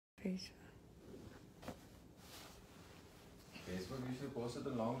You should post the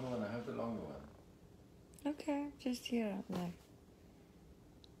longer one. I have the longer one. Okay, just here live.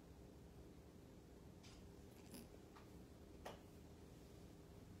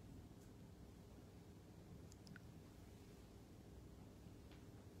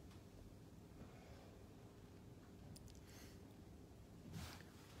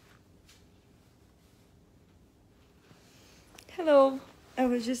 Hello. I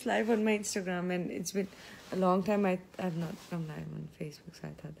was just live on my Instagram and it's been a long time I've not come live on Facebook, so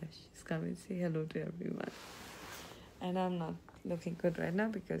I thought I should just come and say hello to everyone. And I'm not looking good right now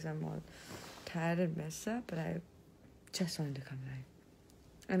because I'm all tired and messed up, but I just wanted to come live.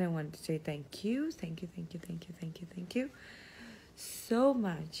 And I wanted to say thank you so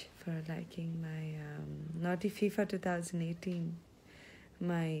much for liking my Naughty FIFA 2018,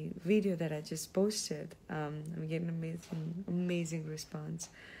 my video that I just posted. I'm getting amazing response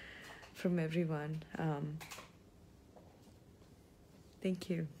from everyone. Thank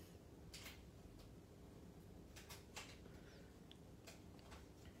you.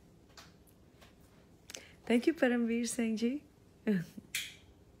 Thank you, Paramveer Singh ji.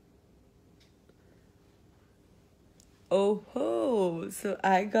 Oh ho! So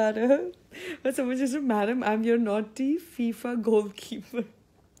I got but someone just said, Madam, I'm your naughty FIFA goalkeeper.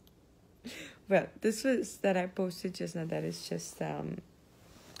 Well, this was that I posted just now. That is just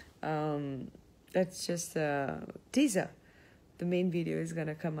that's just a teaser. The main video is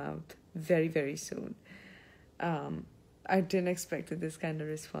gonna come out very, very soon. I didn't expect this kind of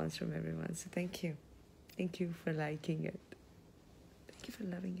response from everyone. So thank you. Thank you for liking it. Thank you for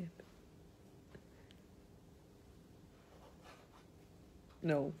loving it.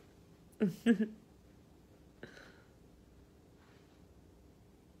 No.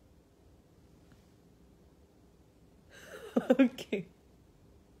 Okay.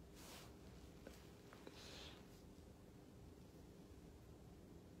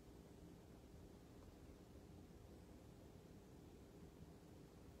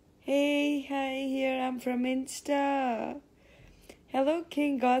 Hey, hi, here I'm from Insta. Hello,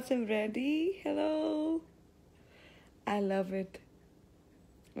 King Gotham Reddy. Hello. I love it.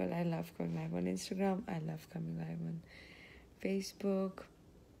 Well, I love going live on Instagram. I love coming live on Facebook.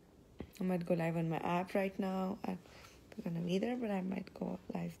 I might go live on my app right now. I'm not gonna be there, but I might go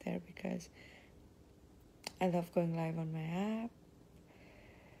live there because I love going live on my app.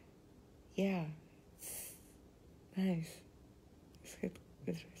 Yeah, it's nice. It's good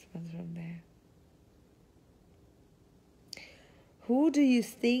response from there. Who do you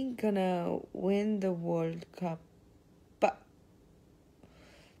think gonna win the World Cup?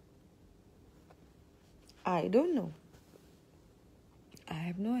 I don't know. I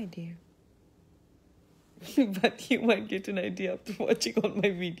have no idea. But you might get an idea after watching all my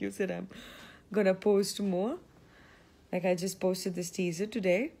videos that I'm gonna post more. Like I just posted this teaser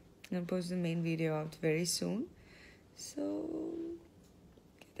today. I'm gonna post the main video out very soon. So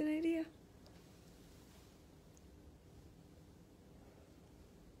get an idea.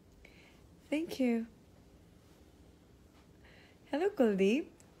 Thank you. Hello, Kuldeep.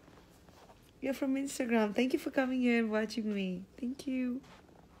 You're from Instagram. Thank you for coming here and watching me. Thank you.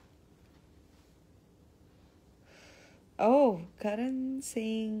 Oh, Karan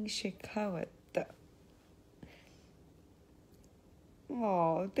Singh Shekhawat.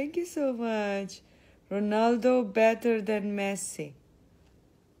 Oh, thank you so much. Ronaldo better than Messi.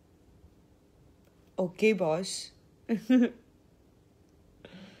 Okay, boss.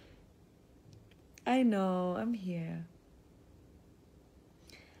 I know, I'm here.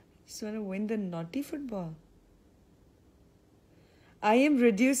 Just want to win the naughty football. I am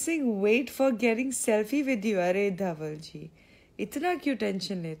reducing weight for getting selfie with you. अरे धवल जी, इतना क्यों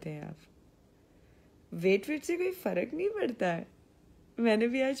tension लेते हैं आप? Wait से कोई फर्क नहीं पड़ता है. मैंने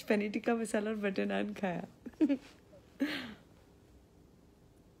भी आज पनीर टिक्का मसाला और बटर नान खाया.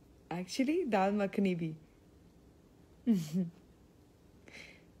 Actually, दाल मखनी भी.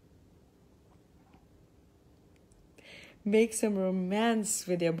 Make some romance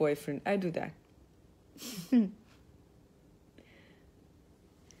with your boyfriend. I do that.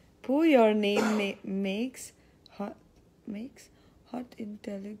 Poo, your name makes hot in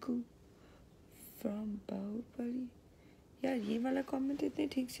Telugu from Bahubali. यार ये वाला कमेंट इतने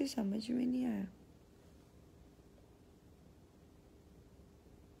ठीक से समझ में नहीं आया.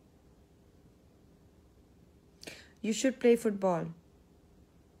 You should play football.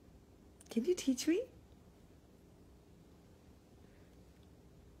 Can you teach me?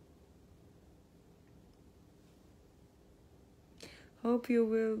 Hope you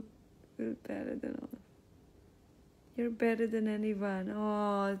will better than all. You're better than anyone.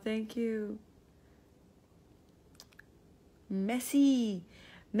 Oh, thank you. Messy.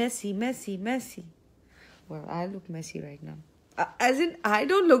 Messy, messy, messy. Well, I look messy right now. As in, I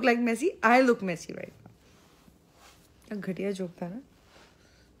don't look like messy. I look messy right now. A घटिया joke था ना?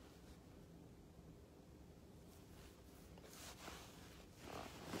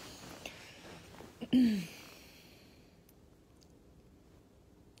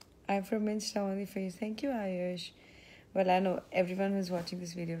 I'm from Insta only face. Thank you, Ayush. Well, I know everyone who's watching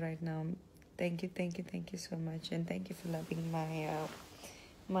this video right now. Thank you so much, and thank you for loving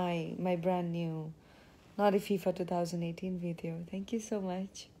my brand new Naughty FIFA 2018 video. Thank you so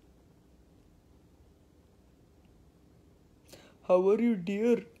much. How are you,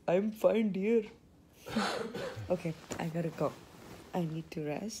 dear? I'm fine, dear. Okay, I gotta go. I need to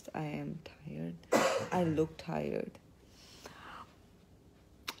rest. I am tired. I look tired.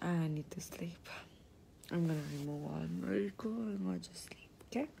 I need to sleep. I'm gonna remove all my makeup and I'll just sleep,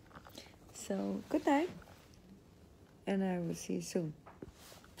 okay? So, good night. And I will see you soon.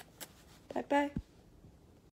 Bye-bye.